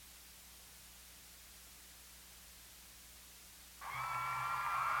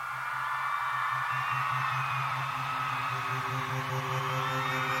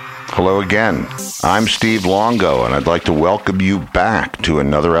Hello again. I'm Steve Longo, and I'd like to welcome you back to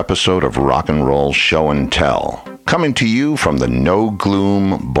another episode of Rock and Roll Show and Tell, coming to you from the No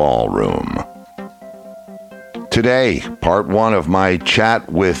Gloom Ballroom. Today, part one of my chat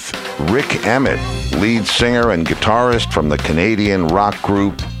with Rik Emmett, lead singer and guitarist from the Canadian rock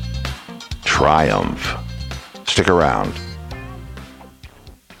group Triumph. Stick around.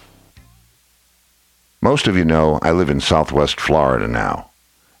 Most of you know I live in Southwest Florida now,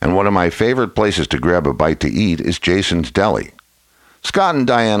 and one of my favorite places to grab a bite to eat is Jason's Deli. Scott and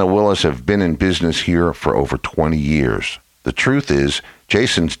Diana Willis have been in business here for over 20 years. The truth is,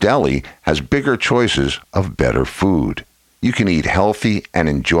 Jason's Deli has bigger choices of better food. You can eat healthy and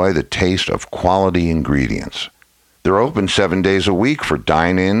enjoy the taste of quality ingredients. They're open 7 days a week for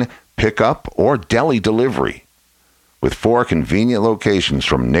dine-in, pickup, or deli delivery. With 4 convenient locations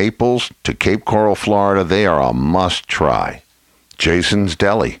from Naples to Cape Coral, Florida, they are a must-try. Jason's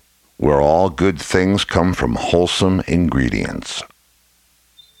Deli, where all good things come from wholesome ingredients.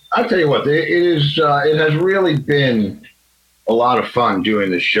 I'll tell you what, it has really been a lot of fun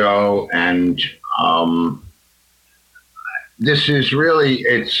doing the show, and this is really,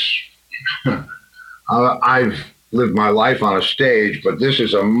 I've lived my life on a stage, but this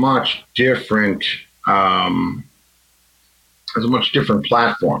is a much different, it's a much different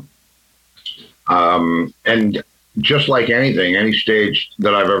platform. And just like anything, any stage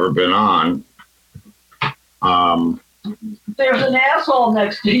that I've ever been on, there's an asshole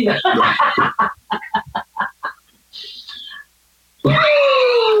next to you.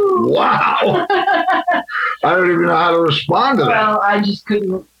 Wow. I don't even know how to respond to that. Well, I just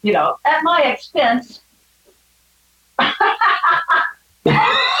couldn't, at my expense.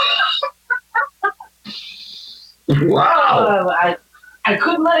 Wow. I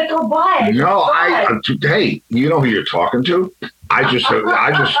couldn't let it go by. No, hey, you know who you're talking to? I just have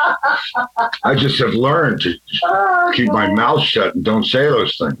learned to keep my mouth shut and don't say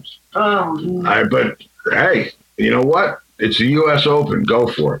those things. But hey, you know what? It's the U.S. Open. Go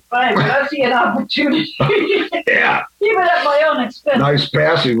for it. Right, but I see an opportunity. Yeah. Even at my own expense. Nice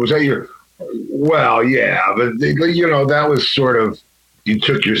passing. Was that your? Well, yeah, but that was sort of. You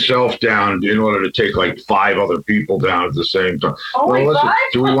took yourself down in order to take like 5 other people down at the same time. Only well, listen, 5?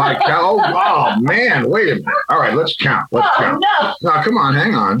 do we want to count? Oh, man, wait a minute. All right, let's count. Let's count. No. No, come on,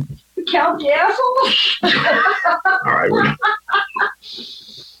 hang on. Count the assholes? All right.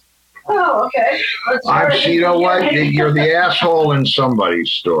 Oh, okay. You know what? You're the asshole in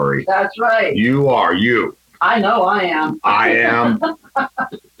somebody's story. That's right. You are. You. I know I am. I am.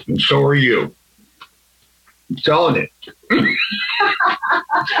 And so are you. I'm telling it.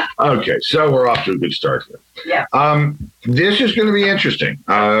 Okay, so we're off to a good start here. Yeah. This is going to be interesting.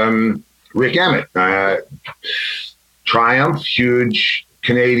 Rik Emmett, Triumph, huge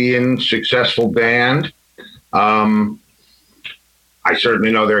Canadian successful band. I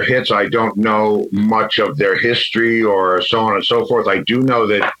certainly know their hits. I don't know much of their history or so on and so forth. I do know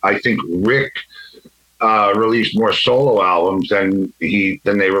that I think Rik released more solo albums than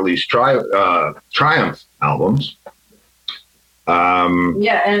they released Triumph albums.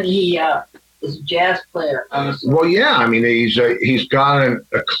 Yeah, and he is a jazz player. Well, yeah, I mean, he's got an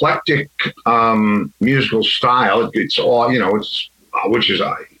eclectic musical style. It's all, which is,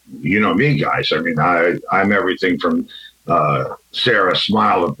 me, guys. I mean, I'm everything from Sarah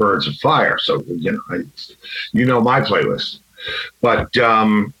Smile to Birds of Fire. So, my playlist. But,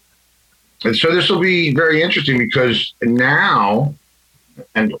 and so this will be very interesting because now,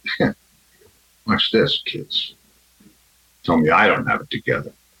 and watch this, kids. Tell me I don't have it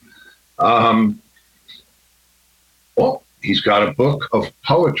together. Well, he's got a book of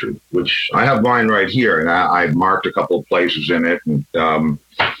poetry, which I have mine right here, and I marked a couple of places in it. And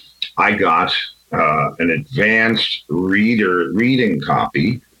I got an advanced reading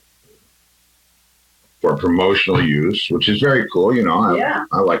copy for promotional use, which is very cool.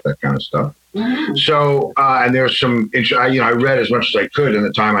 I like that kind of stuff. Mm-hmm. So, and there's some, I read as much as I could in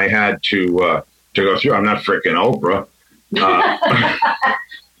the time I had to go through. I'm not frickin' Oprah.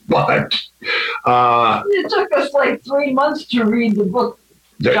 But it took us like 3 months to read the book,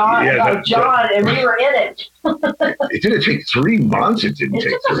 John, and we were in it. It didn't take 3 months. It didn't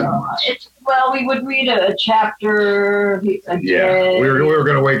take 3 months. Well, we would read a chapter a day. Yeah, we were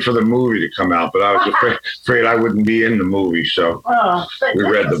going to wait for the movie to come out, but I was afraid I wouldn't be in the movie, so we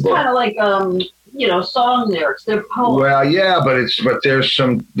read the book. Kind of like song lyrics. They're poems. Well, yeah, but there's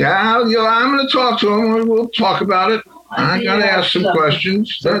some. I'm going to talk to him. We'll talk about it. I got to ask some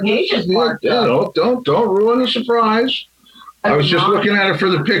questions. Don't ruin the surprise. I was just looking at it for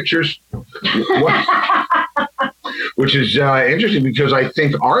the pictures. which is interesting because I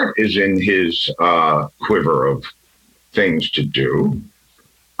think art is in his quiver of things to do.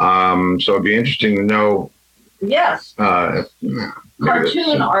 So it'd be interesting to know. Yes.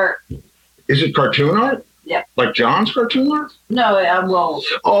 Cartoon art. Is it cartoon art? Yeah. Like John's cartoon art? No, well.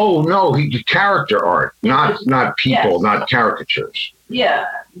 Oh no, character art, not people, yes. Not caricatures. Yeah,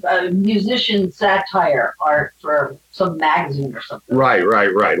 musician satire art for some magazine or something. Right.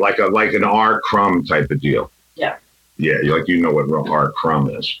 Like an R. Crumb type of deal. Yeah. Yeah, like you know what R. Crumb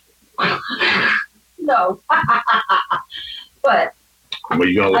is. No. But. Well,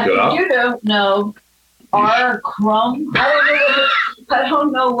 you gonna look it up? You don't know R. Crumb. I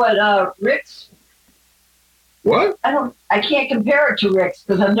don't know what Rick's. What? I can't compare it to Rick's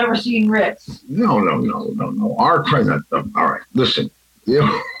because I've never seen Rick's. No. R. Crumb. All right, listen.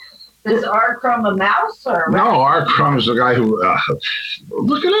 Is R. Crumb a mouse or a no? R. Crumb is the guy who.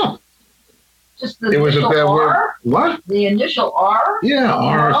 Look it up. Just the initial R? What? The initial R? Yeah,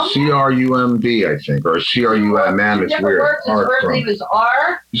 RCRUMB, I think, or CRUMM. It's weird. His first name is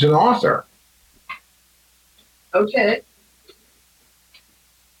R? He's an author. Okay.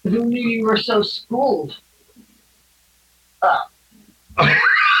 Who knew you were so schooled? That's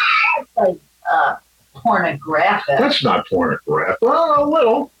like pornographic. That's not pornographic. Well, a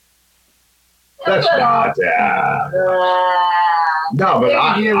little. That's not that. No, but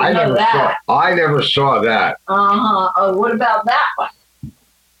I never saw that. Oh, what about that one?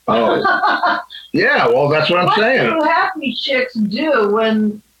 Oh, yeah. Well, that's what I'm saying. What do happy chicks do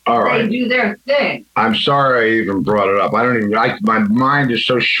when they do their thing? I'm sorry I even brought it up. I don't even. My mind is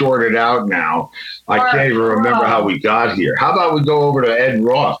so shorted out now. I can't even remember how we got here. How about we go over to Ed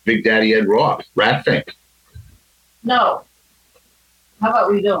Roth, Big Daddy Ed Roth, Ratfink? No. How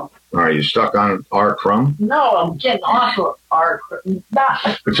about we don't? All right, you stuck on R. Crumb? No, I'm getting off of R. Crumb.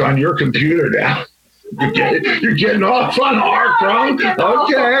 It's on your computer now. You're getting off on R. Crumb?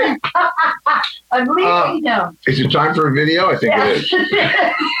 Okay. I'm leaving him. Is it time for a video? I think it is.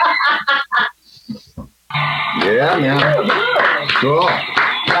 Yeah, man. Cool.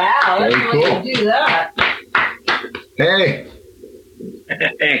 Wow, that's very cool. You do that. Hey.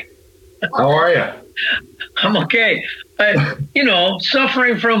 Hey. How are you? I'm okay.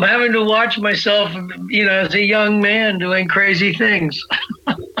 Suffering from having to watch myself, as a young man doing crazy things.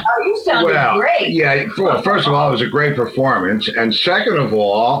 Oh, you sounded great. Yeah, well, first of all, it was a great performance. And second of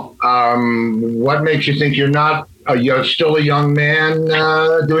all, what makes you think you're still a young man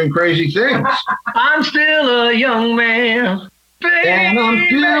doing crazy things? I'm still a young man. Baby. And I'm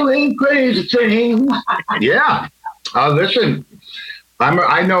doing crazy things. Yeah. Listen,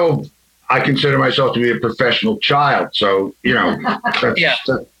 I know I consider myself to be a professional child, so that's, yeah.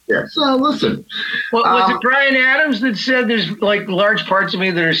 So listen, was it Brian Adams that said there's like large parts of me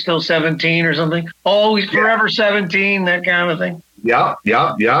that are still 17 or something? Always forever 17, that kind of thing. Yeah.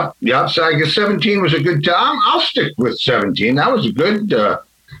 So I guess 17 was a good time. I'll stick with 17. That was a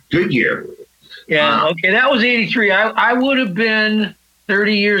good year. Yeah. Okay, that was 83. I would have been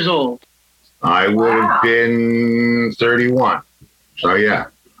 30 years old. I would have been 31. So yeah.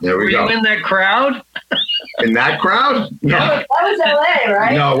 There we go. Were you in that crowd? In that crowd? No. That was LA,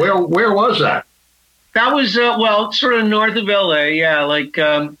 right? No, where was that? That was, sort of north of LA, yeah, like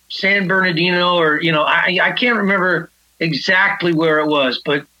San Bernardino or, I can't remember exactly where it was,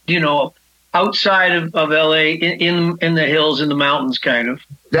 but, outside of LA, in the hills, in the mountains, kind of.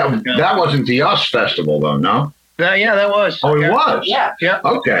 That wasn't the US Festival, though, no? Yeah, that was. Oh, it was? Yeah.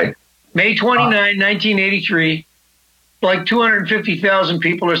 Okay. May 29, 1983. Like 250,000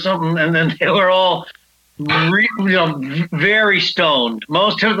 people or something, and then they were all, very stoned.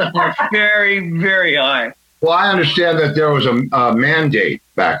 Most of them were very, very high. Well, I understand that there was a mandate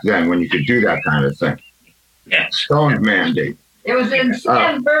back then when you could do that kind of thing. Yeah. Stoned mandate. It was in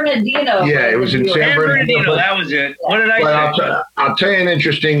San Bernardino. Yeah, it was in San Bernardino. That was it. What did I say? I'll tell you an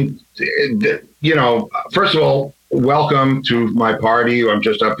interesting, first of all, welcome to my party. I'm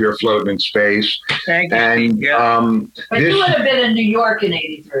just up here floating in space. Thank you. And but you would have been in New York in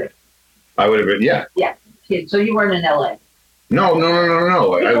 '83. I would have been, yeah. Yeah. So you weren't in LA. No.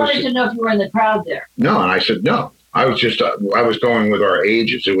 I wanted to know if you were in the crowd there. No, and I said no. I was just I was going with our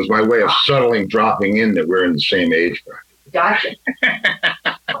ages. It was my way of subtly dropping in that we're in the same age bracket. Gotcha.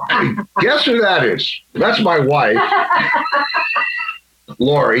 Guess who that is? That's my wife.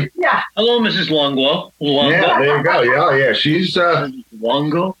 Lori. Yeah. Hello, Mrs. Longo. Yeah, there you go. Yeah. She's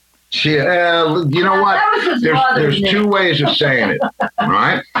Longo. She, you know what? There's two ways of saying it. All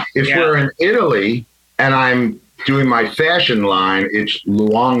right. If we're in Italy and I'm doing my fashion line, it's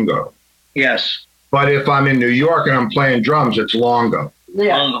Luongo. Yes. But if I'm in New York and I'm playing drums, it's Longo.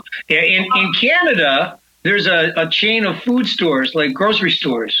 Yeah. Longo. Yeah. In Canada, there's a chain of food stores, like grocery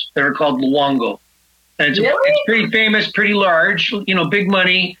stores, that are called Luongo. And it's pretty famous, pretty large, big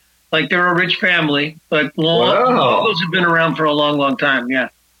money. Like they're a rich family, but Luongos have been around for a long, long time. Yeah.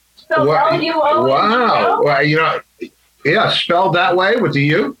 Spelled L-U-O. Wow. Well, spelled that way with the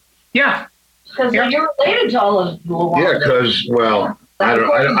U. Yeah. Because you're related to all of Luongos. Yeah, because I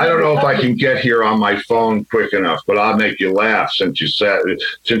don't know if I can get here on my phone quick enough, but I'll make you laugh since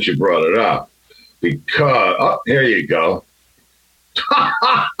you brought it up. Because here you go.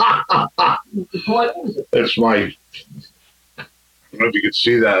 That's my. I don't know if you can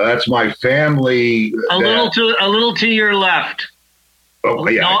see that. That's my family. A little to your left. Oh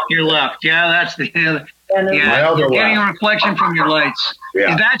yeah, not your left. Yeah, that's the. My elder left. Getting a reflection from your lights.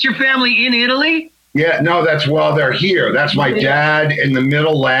 Yeah. Is that your family in Italy? Yeah, no, they're here. That's my dad in the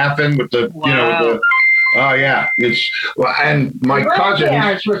middle laughing with the, oh yeah, and my cousins. My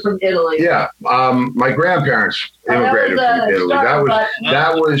grandparents were from Italy. Yeah, my grandparents immigrated from Italy.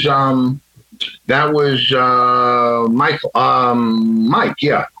 That was Mike.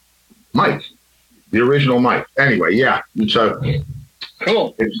 Mike, the original Mike. Anyway, yeah. So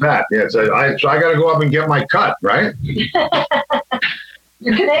cool. It's that. Yeah. So I got to go up and get my cut, right?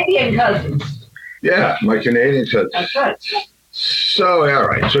 Your Canadian cousins. Yeah, my Canadian cousins. That's right. So all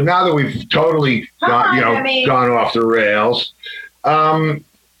right. So now that we've totally gone off the rails,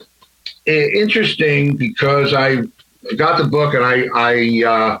 interesting because I got the book and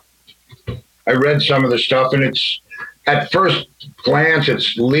I read some of the stuff, and it's at first glance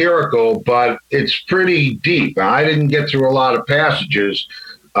it's lyrical, but it's pretty deep. I didn't get through a lot of passages,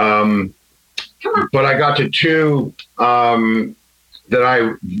 but I got to two that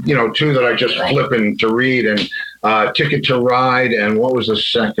I just flipping to read, and Ticket to Ride, and what was the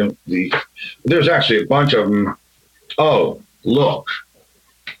second? There's actually a bunch of them. Oh, look.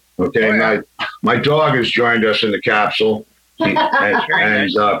 Okay, my dog has joined us in the capsule, and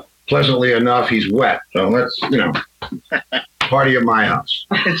pleasantly enough, he's wet. So that's party at my house.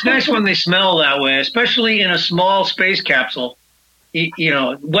 It's nice when they smell that way, especially in a small space capsule.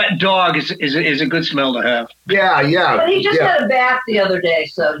 Wet dog is a good smell to have. Yeah. But he just had a bath the other day,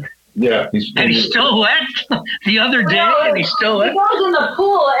 so. Yeah, he's still wet the other day, and he's still wet. He goes in the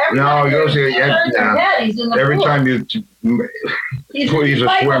pool every time. He goes in. He's in the every pool. time he's a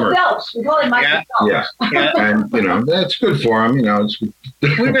swimmer. Phelps. We call him Michael Phelps. Yeah, and that's good for him.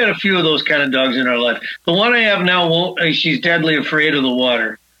 We've had a few of those kind of dogs in our life. The one I have now won't. She's deadly afraid of the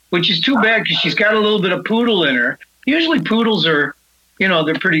water, which is too bad because she's got a little bit of poodle in her. Usually poodles are,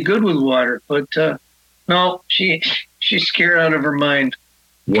 they're pretty good with water, but no, she's scared out of her mind.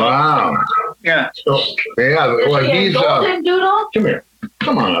 Wow. Yeah. Well, he's Golden Doodle. Come here.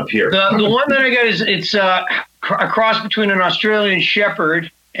 Come on up here. The one that I got it's a cross between an Australian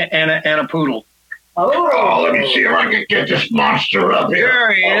Shepherd and a poodle. Oh, let me see if I can get this monster up here.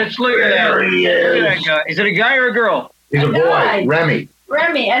 There he is. Look at that. There he is. Look at that guy. Is it a guy or a girl? He's a boy. Remy,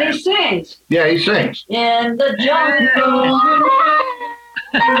 and he sings. Yeah, he sings. In the jungle.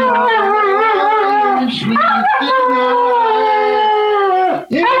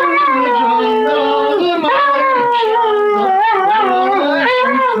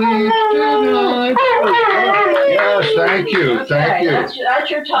 Yes, thank you. Thank you. That's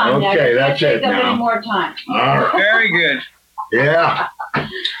your time. Okay, that's it now. Any more time. All right. Very good. Yeah.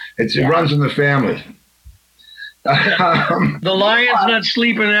 It runs in the family. The lion's not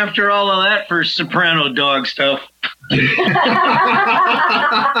sleeping after all of that for soprano dog stuff.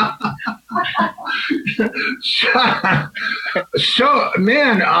 So,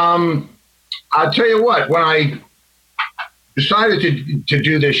 man, I'll tell you what, when I decided to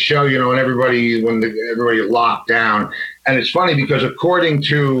do this show, when everybody locked down, and it's funny because according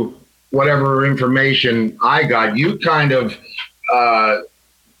to whatever information I got, you kind of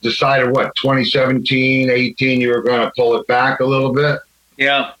decided 2017, 18, you were going to pull it back a little bit.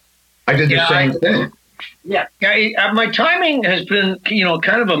 Yeah. I did the same thing. Yeah. My timing has been,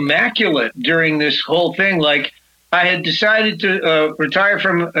 kind of immaculate during this whole thing. Like, I had decided to retire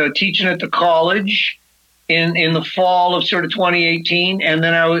from teaching at the college in the fall of sort of 2018, and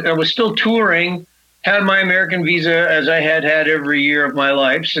then I was still touring, had my American visa as I had every year of my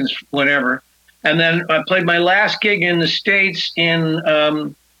life since whenever, and then I played my last gig in the States in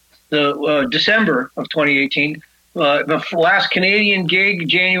the December of 2018. The last Canadian gig,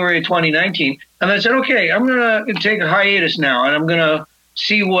 January of 2019. And I said, okay, I'm going to take a hiatus now, and I'm going to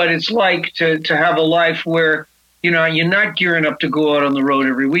see what it's like to have a life where, you're not gearing up to go out on the road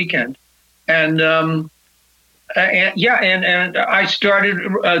every weekend. And I started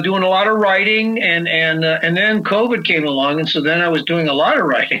doing a lot of writing, and then COVID came along, and so then I was doing a lot of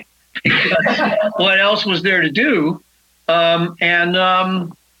writing. because what else was there to do?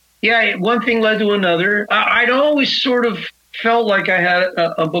 Yeah, one thing led to another. I'd always sort of felt like I had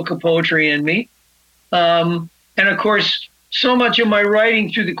a book of poetry in me. And of course, so much of my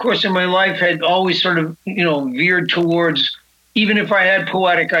writing through the course of my life had always sort of, veered towards, even if I had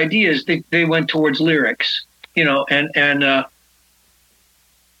poetic ideas, they went towards lyrics, and are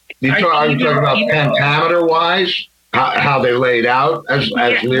you talking about pentameter wise? How they laid out as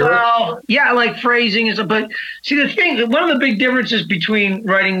lyrics? Well, yeah, like phrasing is, but see the thing, one of the big differences between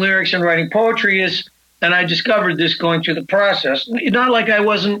writing lyrics and writing poetry is, and I discovered this going through the process, not like I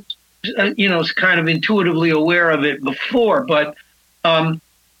wasn't, kind of intuitively aware of it before, but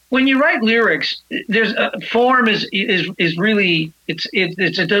when you write lyrics, there's a form is really, it's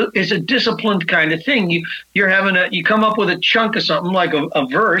a disciplined kind of thing. You come up with a chunk of something like a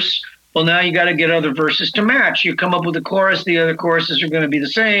verse. Well, now you got to get other verses to match. You come up with a chorus, the other choruses are going to be the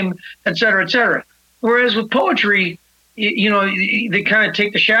same, et cetera, et cetera. Whereas with poetry, they kind of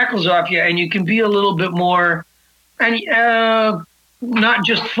take the shackles off you, and you can be a little bit more, and not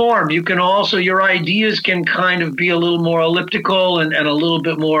just form. You can also, your ideas can kind of be a little more elliptical and a little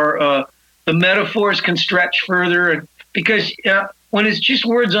bit more, the metaphors can stretch further. Because when it's just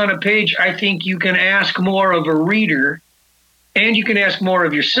words on a page, I think you can ask more of a reader, and you can ask more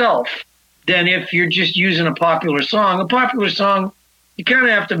of yourself than if you're just using a popular song. A popular song, you kind of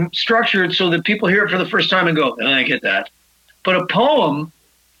have to structure it so that people hear it for the first time and go, I get that. But a poem,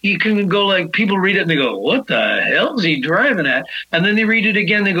 you can go like, people read it and they go, what the hell is he driving at? And then they read it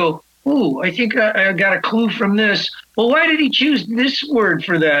again, they go, ooh, I think I got a clue from this. Well, why did he choose this word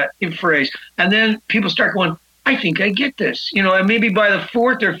for that phrase? And then people start going, I think I get this. And maybe by the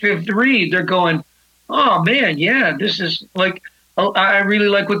fourth or fifth read, they're going, oh man, yeah, this is like, I really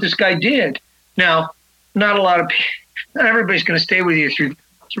like what this guy did. Now, not everybody's going to stay with you through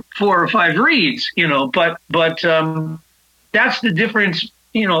 4 or 5 reads, but that's the difference.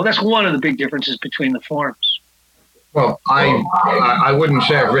 That's one of the big differences between the forms. Well, I wouldn't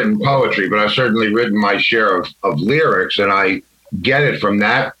say I've written poetry, but I've certainly written my share of lyrics, and I get it from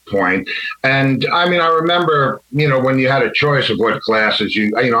that point. And I mean, I remember, when you had a choice of what classes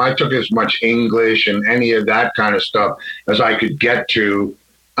I took as much English and any of that kind of stuff as I could get to,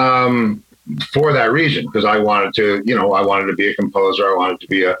 for that reason, because I wanted to be a composer. I wanted to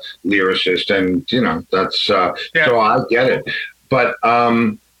be a lyricist, and, that's, so I get it. But,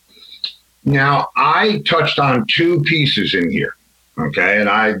 now I touched on 2 pieces in here. Okay. And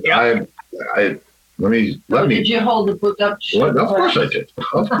Did you hold the book up? Well, of course I did.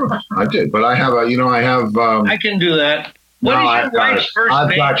 Of course I did. But I have I can do that. I've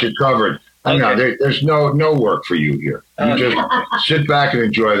got you covered. Okay. No, there's no work for you here. You just sit back and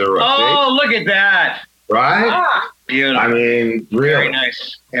enjoy the ride. Oh, look at that! Right? Beautiful. I mean, really very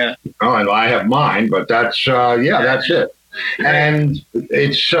nice. Yeah. Oh, and I have mine, but that's that's it. And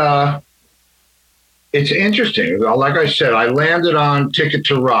it's interesting. Like I said, I landed on Ticket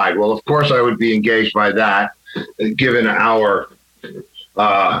to Ride. Well, of course, I would be engaged by that, given our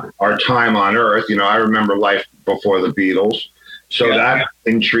time on Earth. I remember life before the Beatles, so that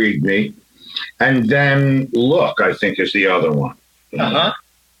intrigued me. And then Look, I think, is the other one. I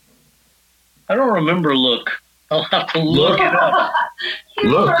don't remember Look. I'll have to look it up.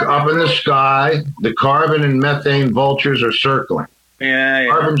 Look up in the sky. The carbon and methane vultures are circling. Yeah.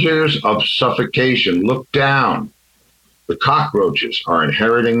 Harbingers of suffocation. Look down. The cockroaches are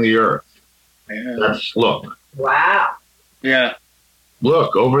inheriting the earth. Yeah. That's Look. Wow. Yeah.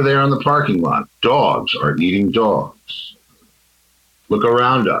 Look over there in the parking lot. Dogs are eating dogs. Look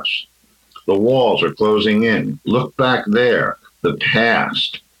around us. The walls are closing in. Look back there. The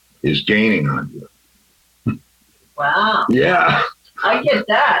past is gaining on you. Wow. Yeah. I get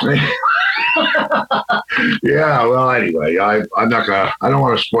that. Yeah, well, anyway, I don't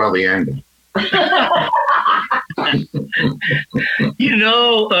want to spoil the ending.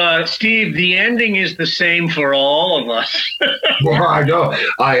 Steve, the ending is the same for all of us. Well, I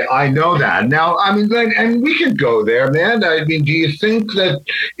know that. Now, I mean, and we could go there, man. I mean, do you think that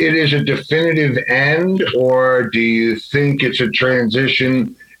it is a definitive end, or do you think it's a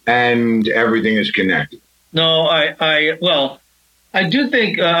transition and everything is connected? No, I do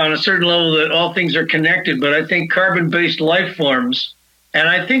think on a certain level that all things are connected, but I think carbon-based life forms, and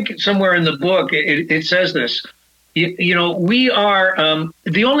I think somewhere in the book it says this, we are,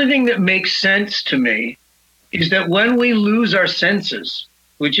 the only thing that makes sense to me is that when we lose our senses,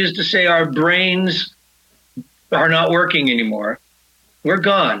 which is to say our brains are not working anymore, we're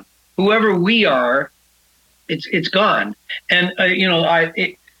gone. Whoever we are, it's gone. And,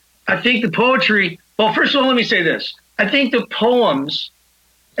 I think the poetry, well, first of all, let me say this. I think the poems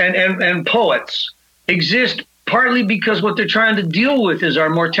and poets exist partly because what they're trying to deal with is our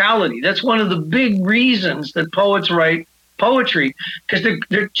mortality. That's one of the big reasons that poets write poetry, because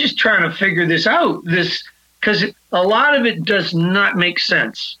they're just trying to figure this out. Because a lot of it does not make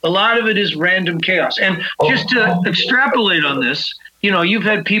sense. A lot of it is random chaos. And just to extrapolate on this, you've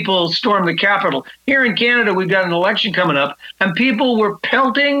had people storm the Capitol. Here in Canada, we've got an election coming up, and people were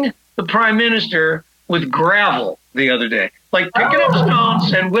pelting the Prime Minister with gravel the other day, like picking up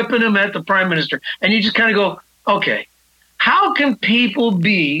stones and whipping them at the Prime Minister. And you just kind of go, okay, how can people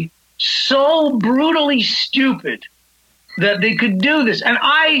be so brutally stupid that they could do this? And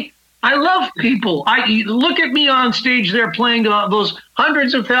I love people. Look at me on stage there playing to those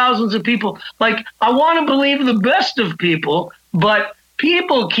hundreds of thousands of people. Like, I want to believe the best of people, but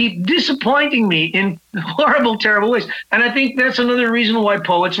people keep disappointing me in horrible, terrible ways. And I think that's another reason why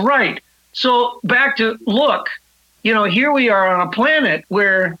poets write. So back to, look, here we are on a planet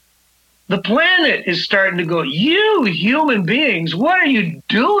where the planet is starting to go, you human beings, what are you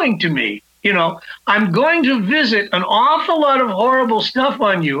doing to me? I'm going to visit an awful lot of horrible stuff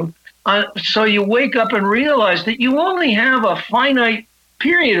on you. So you wake up and realize that you only have a finite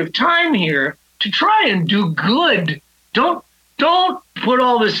period of time here to try and do good. Don't put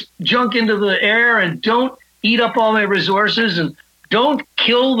all this junk into the air, and don't eat up all my resources, and don't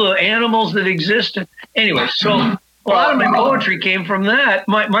kill the animals that exist. Anyway, so a lot of my poetry came from that.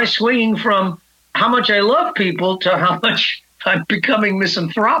 My swinging from how much I love people to how much I'm becoming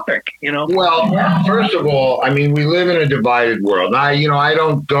misanthropic, Well, first of all, I mean, we live in a divided world. I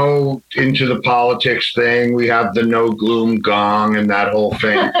don't go into the politics thing. We have the no gloom gong and that whole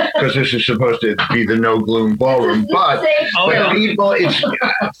thing, because this is supposed to be the no gloom ballroom. But people,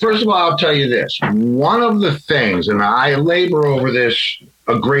 first of all, I'll tell you this. One of the things, and I labor over this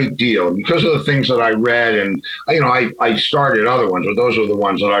a great deal because of the things that I read, and I started other ones, but those are the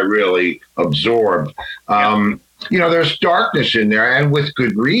ones that I really absorbed. There's darkness in there, and with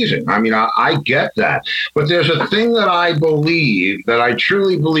good reason. I mean, I get that. But there's a thing that I believe, that I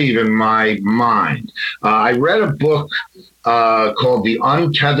truly believe in my mind. I read a book called The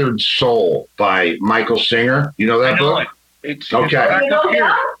Untethered Soul by Michael Singer. You know that book? Okay.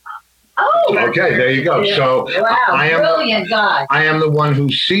 Okay, there you go. Yeah. So wow, brilliant guy. I am the one who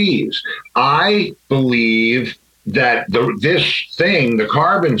sees. I believe that this thing, the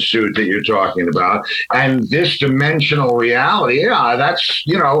carbon suit that you're talking about, and this dimensional reality, that's,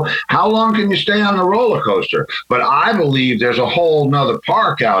 how long can you stay on the roller coaster? But I believe there's a whole nother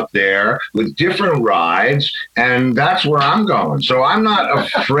park out there with different rides, and that's where I'm going. So I'm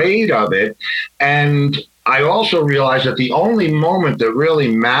not afraid of it. And I also realize that the only moment that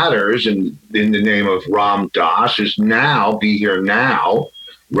really matters in the name of Ram Dass is now, be here now,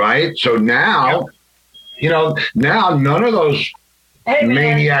 right? So now... now none of those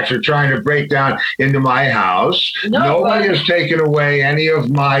maniacs are trying to break down into my house. Nobody has taken away any of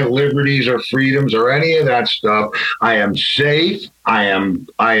my liberties or freedoms or any of that stuff. I am safe. I am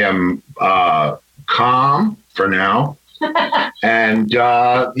calm for now. And,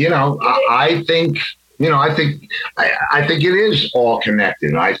 I think it is all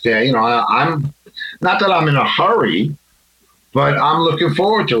connected. I say, I'm not that I'm in a hurry, but I'm looking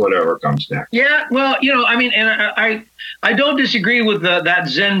forward to whatever comes next. Yeah, well, and I don't disagree with that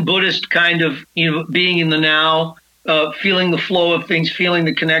Zen Buddhist kind of, being in the now, feeling the flow of things, feeling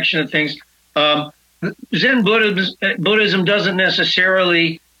the connection of things. Zen Buddhism doesn't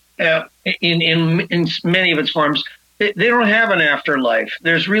necessarily, in many of its forms, they don't have an afterlife.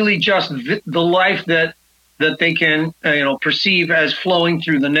 There's really just the life that they can, perceive as flowing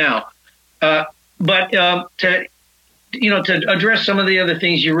through the now. But to address some of the other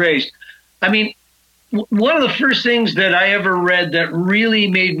things you raised, I mean, one of the first things that I ever read that really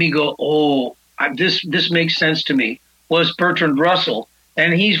made me go, this makes sense to me, was Bertrand Russell.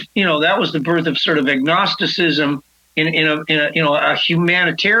 And he's, that was the birth of sort of agnosticism in a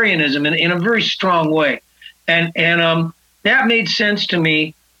humanitarianism in a very strong way. And that made sense to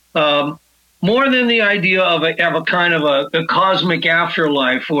me, more than the idea of a kind of a cosmic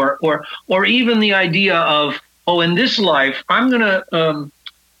afterlife or even the idea of, in this life, I'm going to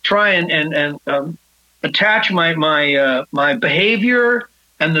try and attach my behavior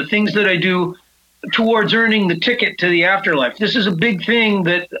and the things that I do towards earning the ticket to the afterlife. This is a big thing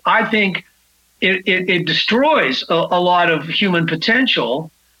that I think it destroys a lot of human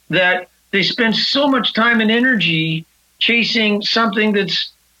potential, that they spend so much time and energy chasing something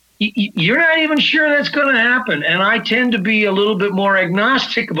that's you're not even sure that's going to happen. And I tend to be a little bit more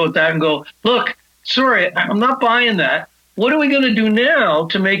agnostic about that and go, look, sorry, I'm not buying that. What are we going to do now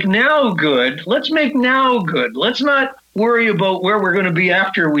to make now good? Let's make now good. Let's not worry about where we're going to be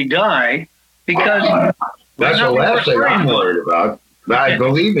after we die, because that's the last thing I'm worried about.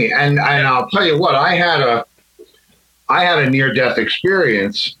 Believe me, and I'll tell you what, I had a near-death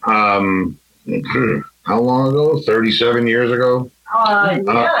experience. How long ago? 37 years ago.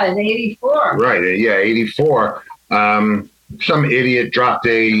 Yeah, in '84. Right. Yeah, '84. Some idiot dropped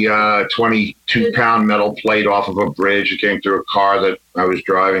a 22-pound metal plate off of a bridge. It came through a car that I was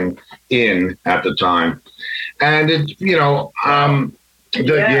driving in at the time, and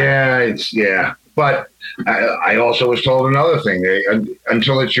But I also was told another thing.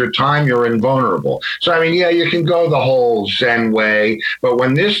 Until it's your time, you're invulnerable. So, I mean, yeah, you can go the whole Zen way. But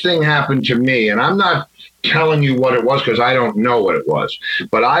when this thing happened to me, and I'm not telling you what it was because I don't know what it was,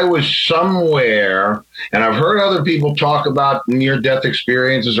 but I was somewhere, and I've heard other people talk about near-death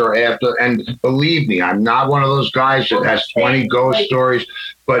experiences or after, and believe me, I'm not one of those guys that has 20 ghost stories,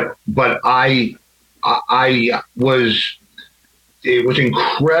 but I was... It was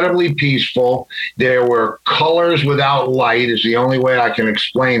incredibly peaceful. There were colors without light is the only way I can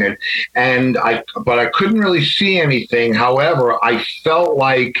explain it. But I couldn't really see anything. However, I felt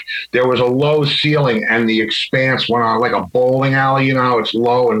like there was a low ceiling and the expanse went on like a bowling alley. You know how it's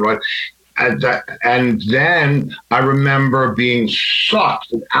low and right. And then I remember being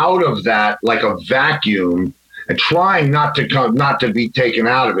sucked out of that like a vacuum, and trying not to be taken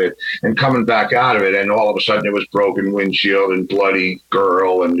out of it, and coming back out of it, and all of a sudden it was broken windshield and bloody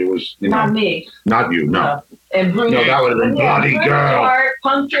girl, and it was not me, not you, no, and bruised, no, that would have been bloody girl, heart,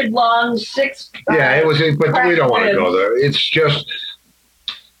 punctured lungs, 6. Yeah, it was, but we don't want to go there. It's just,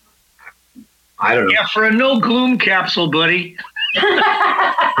 I don't know. Yeah, for a no gloom capsule, buddy.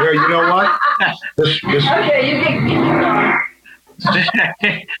 Here, you know what? Okay, you can keep going.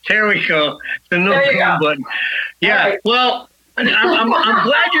 There we go. The no gloom button. Yeah. Right. Well, I'm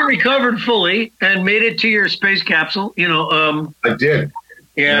glad you recovered fully and made it to your space capsule. I did.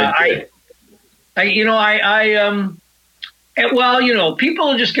 Yeah. Well, people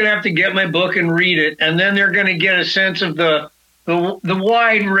are just going to have to get my book and read it, and then they're going to get a sense of the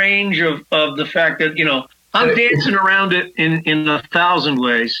wide range of the fact that I'm dancing around it in 1,000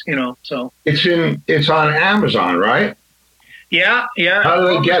 ways. So it's on Amazon, right? Yeah. How do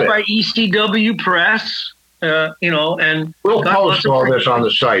they get it? By ECW Press, and we'll post all this on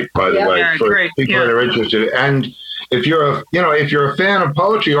the site, by the way, for people that are interested. And if you're a fan of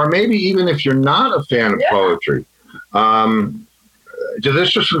poetry, or maybe even if you're not a fan of poetry, I'm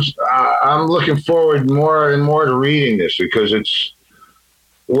looking forward more and more to reading this, because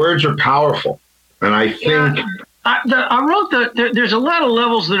words are powerful, and I think. I wrote there's a lot of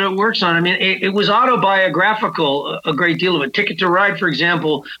levels that it works on. I mean, it was autobiographical, a great deal of it. Ticket to Ride, for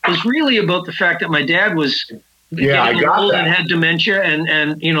example, was really about the fact that my dad was getting old and had dementia,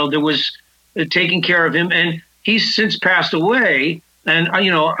 and there was taking care of him, and he's since passed away. And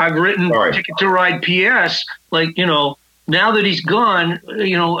I've written Ticket to Ride PS, now that he's gone,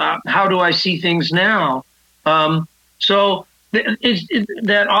 how do I see things now? So.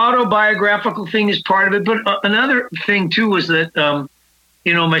 That autobiographical thing is part of it, but another thing too was that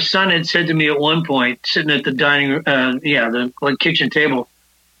my son had said to me at one point, sitting at the the kitchen table,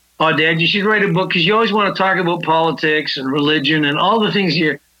 "Oh, Dad, you should write a book, because you always want to talk about politics and religion and all the things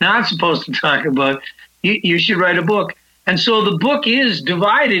you're not supposed to talk about. You should write a book." And so the book is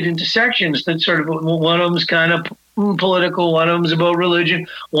divided into sections that sort of, one of them's kind of political, one of them's about religion,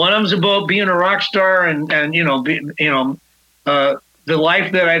 one of them's about being a rock star and the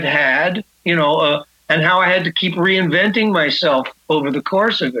life that I've had, and how I had to keep reinventing myself over the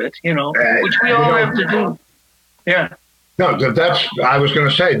course of it, which we all have to do. Yeah. No, I was going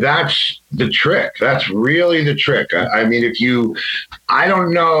to say, that's the trick. That's really the trick. I mean, I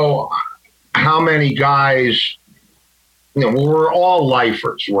don't know how many guys, we're all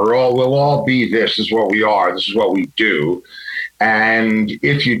lifers. We'll all be this is what we are. This is what we do. And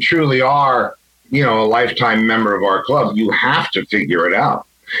if you truly are, a lifetime member of our club, you have to figure it out.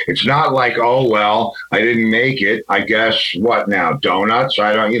 It's not like, oh, well, I didn't make it. I guess what now? Donuts?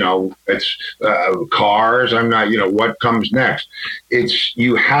 I don't, it's cars. I'm not, what comes next?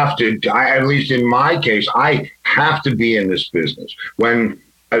 You have to, at least in my case, I have to be in this business. When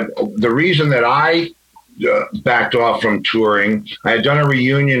the reason that I backed off from touring, I had done a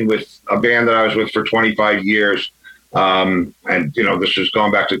reunion with a band that I was with for 25 years. And, this was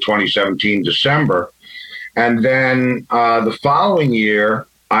going back to 2017, December. And then the following year,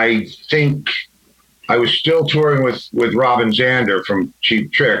 I think I was still touring with Robin Zander from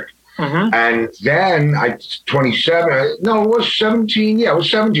Cheap Trick. And then 27, no, it was 17. Yeah, it was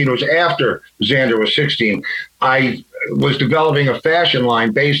 17. It was after Xander was 16. I was developing a fashion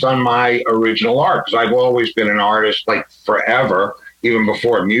line based on my original art, because I've always been an artist, like forever, even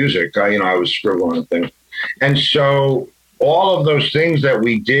before music. I was scribbling and things. And so all of those things that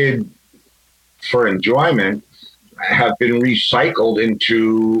we did for enjoyment have been recycled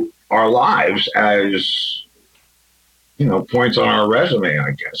into our lives as, points on our resume,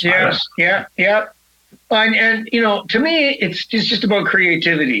 I guess. Yes, yeah. And to me, it's just about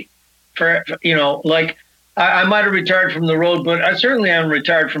creativity. I might have retired from the road, but I certainly haven't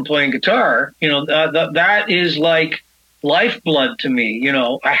retired from playing guitar. That is like lifeblood to me.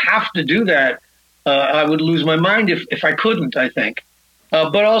 I have to do that. I would lose my mind if I couldn't, I think.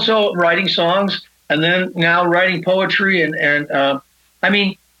 But also writing songs, and then now writing poetry.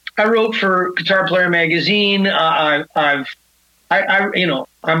 I wrote for Guitar Player magazine. I'm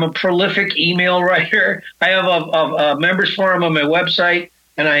a prolific email writer. I have a members forum on my website,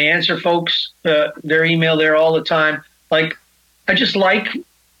 and I answer folks their email there all the time. Like, I just like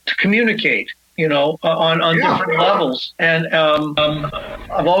to communicate, on different levels, and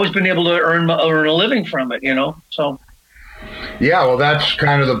I've always been able to earn a living from it, So. Yeah, well, that's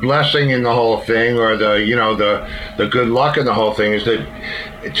kind of the blessing in the whole thing, or the good luck in the whole thing, is that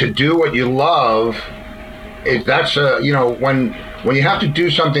to do what you love. When you have to do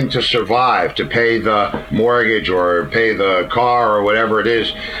something to survive, to pay the mortgage or pay the car or whatever it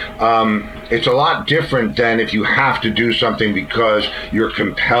is, it's a lot different than if you have to do something because you're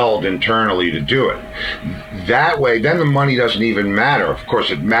compelled internally to do it. That way, then the money doesn't even matter. Of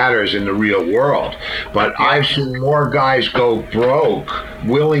course, it matters in the real world. But I've seen more guys go broke,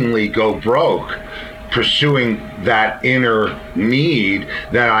 willingly go broke, pursuing that inner need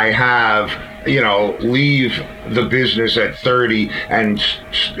than I have leave the business at 30 and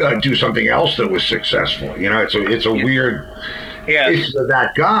do something else that was successful. It's a weird issue of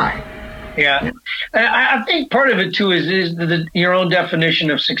that guy. Yeah. And I think part of it too is your own definition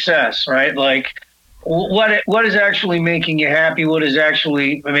of success, right? Like, what is actually making you happy? What is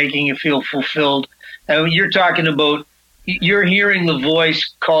actually making you feel fulfilled? And you're talking about, you're hearing the voice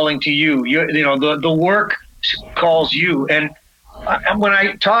calling to you. The work calls you. And when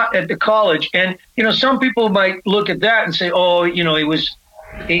I taught at the college, and some people might look at that and say, "Oh, he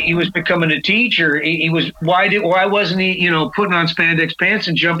was becoming a teacher. Why wasn't he putting on spandex pants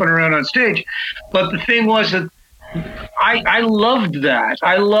and jumping around on stage?" But the thing was that I loved that.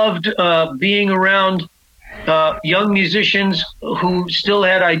 I loved being around young musicians who still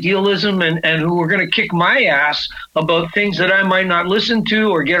had idealism and who were going to kick my ass about things that I might not listen to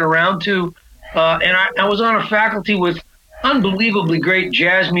or get around to. And I was on a faculty with unbelievably great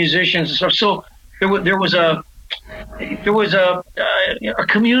jazz musicians and stuff. So there was a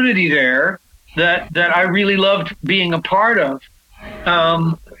community there that I really loved being a part of.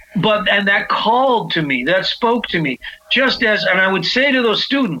 And that called to me, that spoke to me. And I would say to those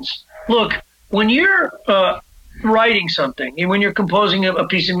students, look, when you're writing something and when you're composing a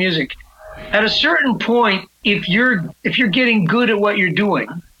piece of music, at a certain point, if you're getting good at what you're doing,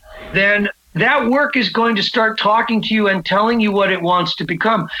 then that work is going to start talking to you and telling you what it wants to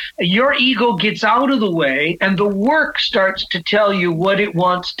become. Your ego gets out of the way, and the work starts to tell you what it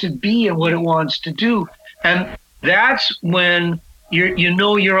wants to be and what it wants to do. And that's when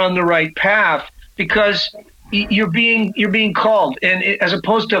you're on the right path, because you're being called. And as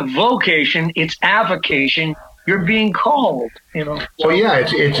opposed to vocation, it's avocation. You're being called, Well, yeah,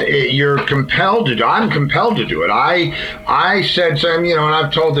 you're compelled to do. I'm compelled to do it. I said something, and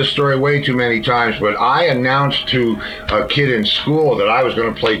I've told this story way too many times, but I announced to a kid in school that I was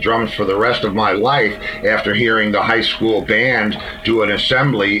going to play drums for the rest of my life after hearing the high school band do an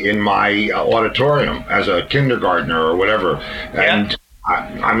assembly in my auditorium as a kindergartner or whatever. Yeah. And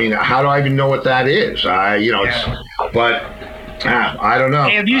I mean, how do I even know what that is? But I don't know.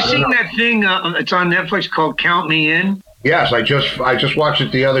 Hey, have you seen that thing? It's on Netflix called Count Me In. Yes, I just watched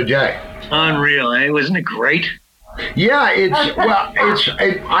it the other day. Unreal, eh? Wasn't it great? Yeah,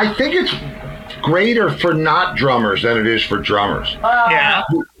 I think it's greater for not drummers than it is for drummers. Yeah.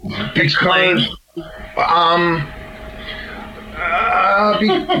 Because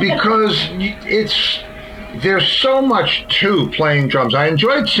there's so much to playing drums. I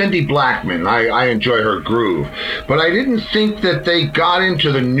enjoyed Cindy Blackman. I enjoy her groove. But I didn't think that they got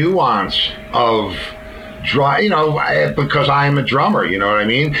into the nuance of because I am a drummer, you know what I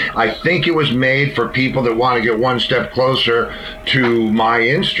mean? I think it was made for people that want to get one step closer to my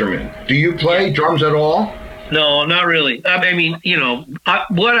instrument. Do you play drums at all? No, not really. I mean,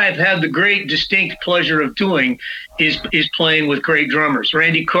 what I've had the great distinct pleasure of doing is playing with great drummers.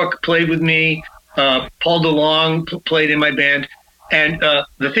 Randy Cook played with me. Paul DeLong played in my band. And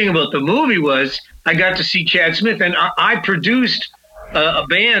the thing about the movie was I got to see Chad Smith, and I produced a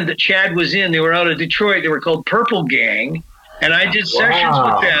band that Chad was in. They were out of Detroit. They were called Purple Gang. And I did sessions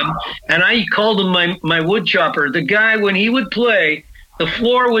with them, and I called him my wood chopper. The guy, when he would play, the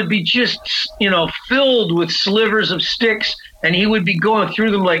floor would be just, filled with slivers of sticks, and he would be going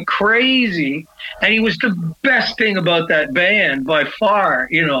through them like crazy. And he was the best thing about that band by far,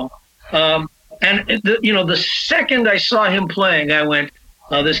 And the second I saw him playing, I went,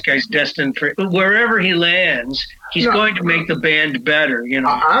 "Oh, this guy's destined for wherever he lands. He's going to make the band better."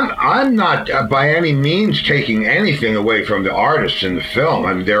 I'm not by any means taking anything away from the artists in the film.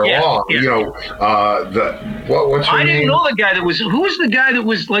 I mean, they're all, what's her name? I didn't know the guy who was the guy that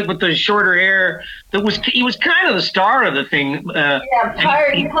was like with the shorter hair. He was kind of the star of the thing.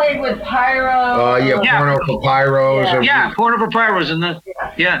 He played with Pyro. Porno for Pyros. Porno for Pyros, and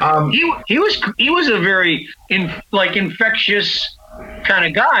he was a very infectious kind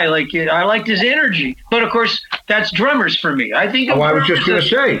of guy. Like, I liked his energy, but of course that's drummers for me. I think. I was just going to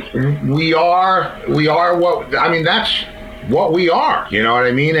say, we are what I mean. That's what we are. You know what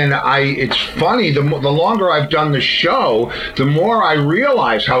I mean? And it's funny. The longer I've done the show, the more I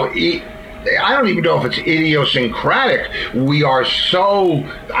realize how. I don't even know if it's idiosyncratic. We are so,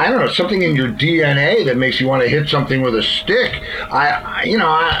 I don't know, something in your DNA that makes you want to hit something with a stick. I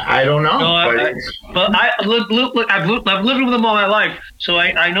don't know. No, but I've lived with them all my life, so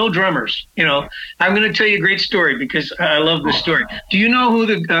I know drummers. I'm going to tell you a great story because I love this story. Do you know who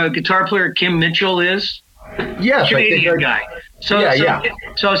the guitar player Kim Mitchell is? Yes, Canadian guy. So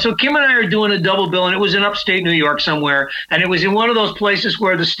Kim and I are doing a double bill, and it was in upstate New York somewhere, and it was in one of those places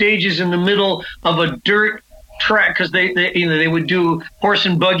where the stage is in the middle of a dirt track, because they would do horse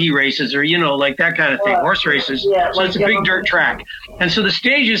and buggy races, or like that kind of thing, horse races. Yeah, so it's a big dirt track, and so the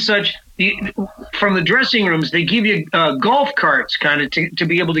stage is such. From the dressing rooms, they give you golf carts, kind of to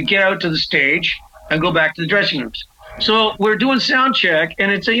be able to get out to the stage and go back to the dressing rooms. So we're doing sound check,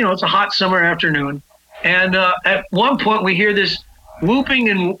 and it's a hot summer afternoon. And at one point, we hear this whooping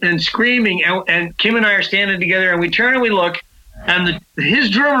and screaming, and Kim and I are standing together, and we turn and we look, and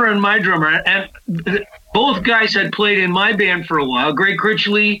his drummer and my drummer, and both guys had played in my band for a while, Greg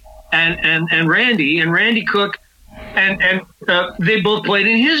Critchley and Randy Cook, and they both played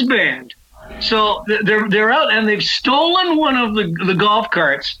in his band. So they're out, and they've stolen one of the golf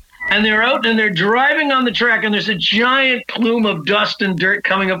carts. And they're out and they're driving on the track, and there's a giant plume of dust and dirt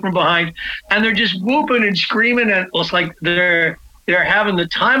coming up from behind, and they're just whooping and screaming, and it's like they're having the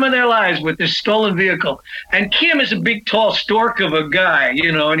time of their lives with this stolen vehicle. And Kim is a big, tall stork of a guy,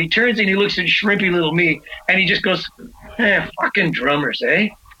 and he turns and he looks at shrimpy little me, and he just goes, fucking drummers, eh?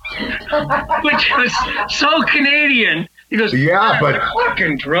 Which was so Canadian. He goes, yeah, but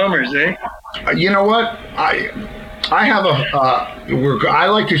fucking drummers, eh? You know what? I have I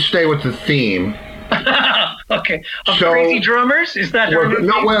like to stay with the theme. Okay. Crazy drummers? Is that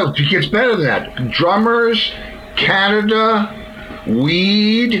no? Well, it gets better than that. Drummers, Canada,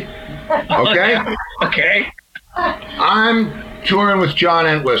 weed. Okay. Okay. I'm touring with John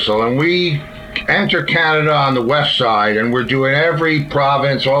Entwistle, and we enter Canada on the west side, and we're doing every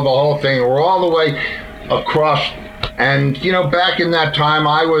province, the whole thing. We're all the way across. And back in that time,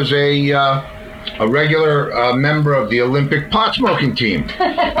 I was a regular member of the Olympic pot smoking team,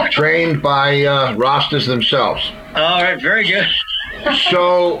 trained by Rastas themselves. All right, very good.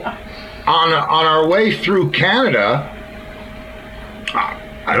 So, on our way through Canada,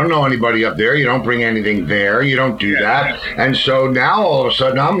 I don't know anybody up there. You don't bring anything there. You don't do that. And so now all of a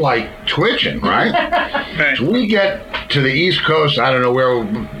sudden I'm like twitching, right? Right. So we get to the East Coast. I don't know where,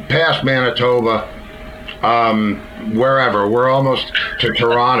 past Manitoba. Wherever, we're almost to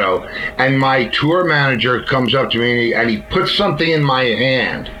Toronto, and my tour manager comes up to me and he puts something in my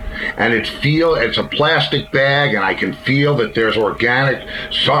hand, and it's a plastic bag, and I can feel that there's organic,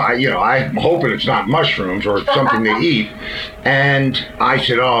 I'm hoping it's not mushrooms or something to eat. And I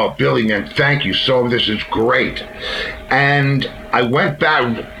said, "Oh, Billy, man, thank you this is great." And I went back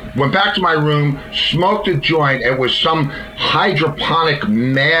to my room, smoked a joint. It was some hydroponic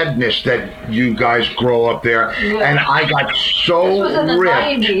madness that you guys grow up there. Yeah. And I got so ripped.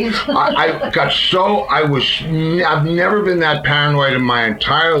 I've never been that paranoid in my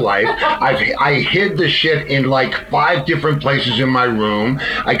entire life. I hid the shit in like 5 different places in my room.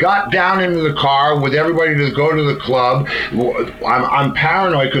 I got down into the car with everybody to go to the club. I'm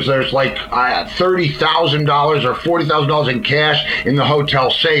paranoid because there's like $30,000 or $40,000 $100,000 in cash in the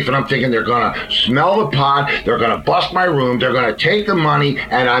hotel safe, and I'm thinking they're going to smell the pot, they're going to bust my room, they're going to take the money,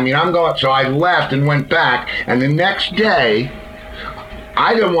 and I mean, I'm going. So I left and went back, and the next day,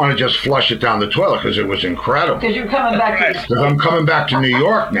 I didn't want to just flush it down the toilet because it was incredible. Because you're coming back to Because I'm coming back to New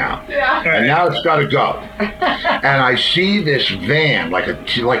York now, and now it's got to go. And I see this van, like a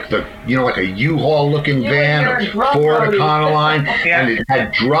U-Haul looking van, a Ford Econoline, and it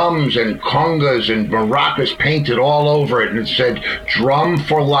had drums and congas and maracas painted all over it, and it said "Drum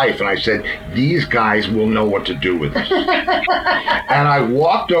for Life." And I said, these guys will know what to do with this. And I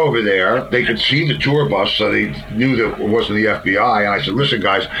walked over there. They could see the tour bus, so they knew that it wasn't the FBI. And I said, listen,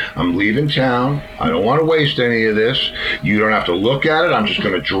 guys, I'm leaving town. I don't want to waste any of this. You don't have to look at it. I'm just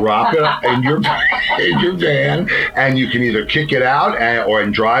going to drop it in your van, and you can either kick it out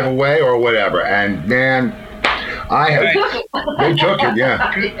and drive away or whatever. And man, they took it.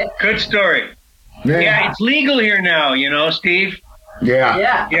 Yeah. Good story. Yeah, it's legal here now. Steve.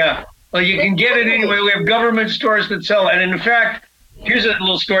 Yeah. Well, you can get it anyway. We have government stores that sell it. And in fact, here's a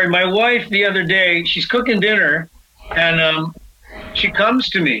little story. My wife the other day, she's cooking dinner, and she comes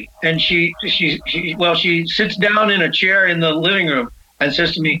to me, and she sits down in a chair in the living room and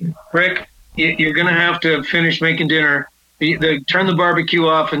says to me, Rick, you're going to have to finish making dinner. Turn the barbecue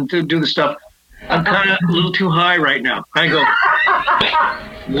off and do the stuff. I'm kind of a little too high right now. I go,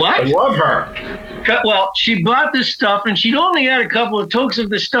 what? I love her. Well, she bought this stuff, and she'd only had a couple of tokes of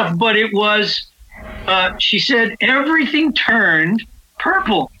this stuff, but it was, she said, everything turned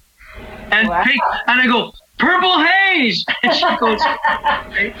purple and pink. And I go, purple haze. And she goes, I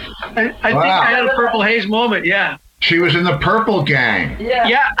think I had a purple haze moment. Yeah. She was in the Purple Gang.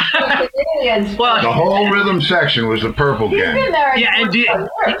 Yeah. Well, the whole rhythm section was the Purple Gang. Yeah, and do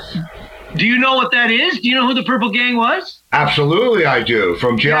you know what that is? Do you know who the Purple Gang was? Absolutely, I do.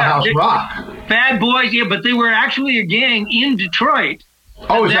 From Jailhouse Rock. Bad Boys, yeah, but they were actually a gang in Detroit.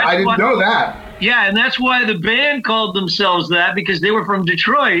 Oh, I didn't know that. Yeah, and that's why the band called themselves that, because they were from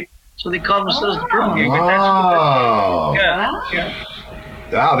Detroit, so they called themselves the Purple Gang. Yeah.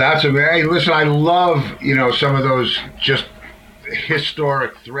 Wow, that's amazing. Hey, listen, I love, some of those just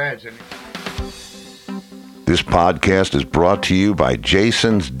historic threads. This podcast is brought to you by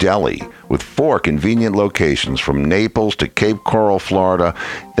Jason's Deli. With 4 convenient locations from Naples to Cape Coral, Florida,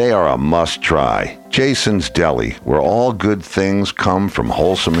 they are a must-try. Jason's Deli, where all good things come from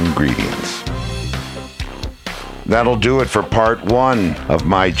wholesome ingredients. That'll do it for part 1 of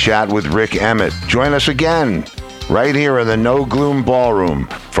my chat with Rick Emmett. Join us again right here in the No Gloom Ballroom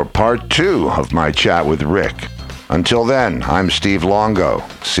for part 2 of my chat with Rick. Until then, I'm Steve Longo.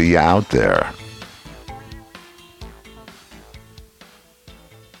 See you out there.